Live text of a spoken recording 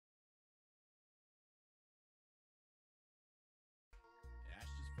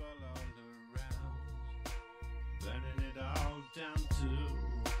all around, burning it all down to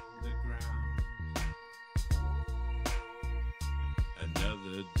the ground.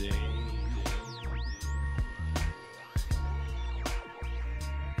 Another day.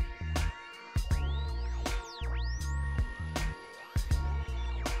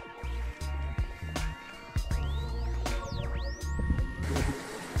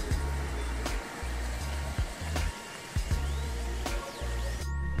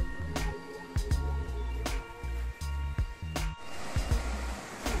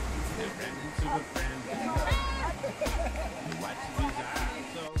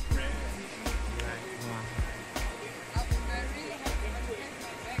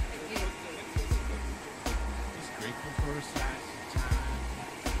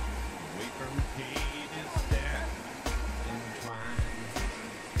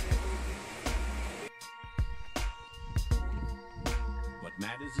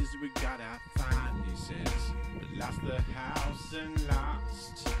 Matters is we gotta find, he says. We lost the house and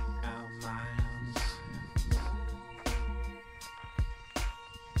lost our minds.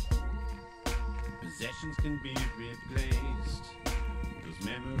 Possessions can be replaced, those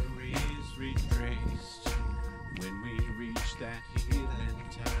memories retraced when we reach that healing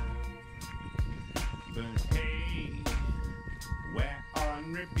time. But hey, where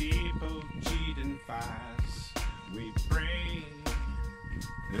ordinary people cheat and fast, we pray.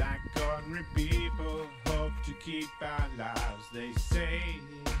 Like ordinary people hope to keep our lives. They say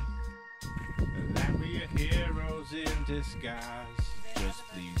that we are heroes in disguise. Just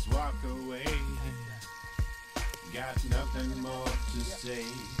please walk away. Got nothing more to say.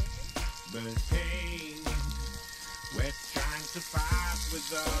 But hey, we're trying to fight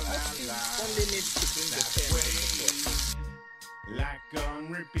with all our lives. That way, like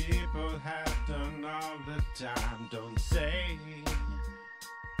ordinary people have done all the time. Don't say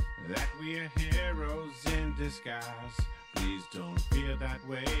that we are heroes in disguise. Please don't feel that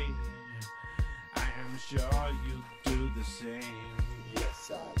way. I am sure you do the same.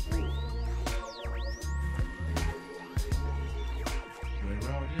 Yes, I will. We're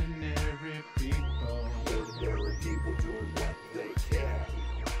ordinary people. Ordinary people doing what they can.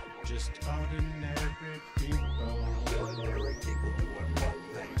 Just ordinary people. Ordinary people doing what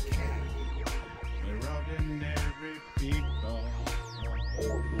they can. We're ordinary people.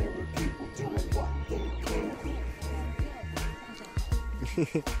 Ordinary people doing what they can.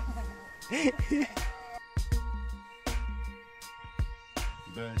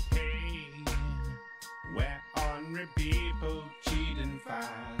 But hey, where ordinary people cheat and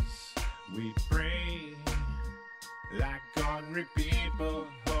fast, we pray. Like ordinary people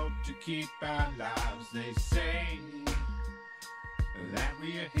hope to keep our lives. They say that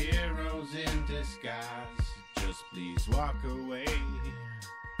we are heroes in disguise. Just please walk away.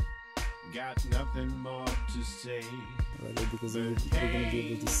 Got nothing more to say. Well, because we're gonna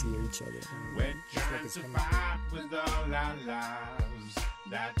be able to see each other. We're trying to fight with all our lives.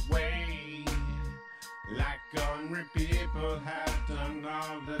 That way, like ordinary people have done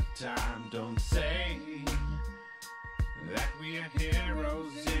all the time. Don't say that we are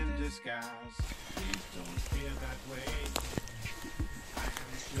heroes in disguise. Please don't feel that way. I am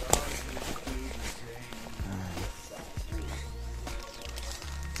sure you do the same.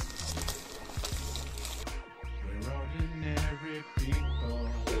 Ordinary people.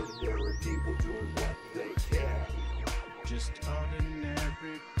 Ordinary people doing what they can. Just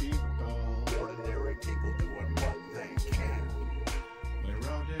ordinary people. Ordinary people doing what they can. We're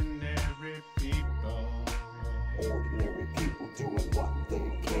ordinary people. Ordinary people doing what they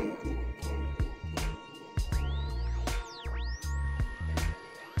can.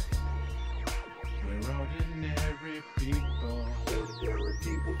 We're ordinary people. Ordinary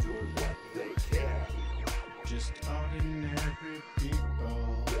people doing what they can. Just ordinary people.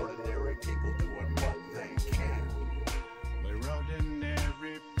 Ordinary people doing what they can. We're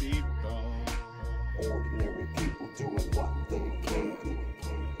ordinary people. Ordinary people doing what they can.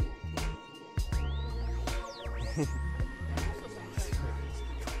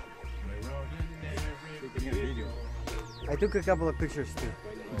 We're ordinary people. I took a couple of pictures too.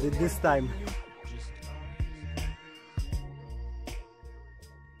 This time.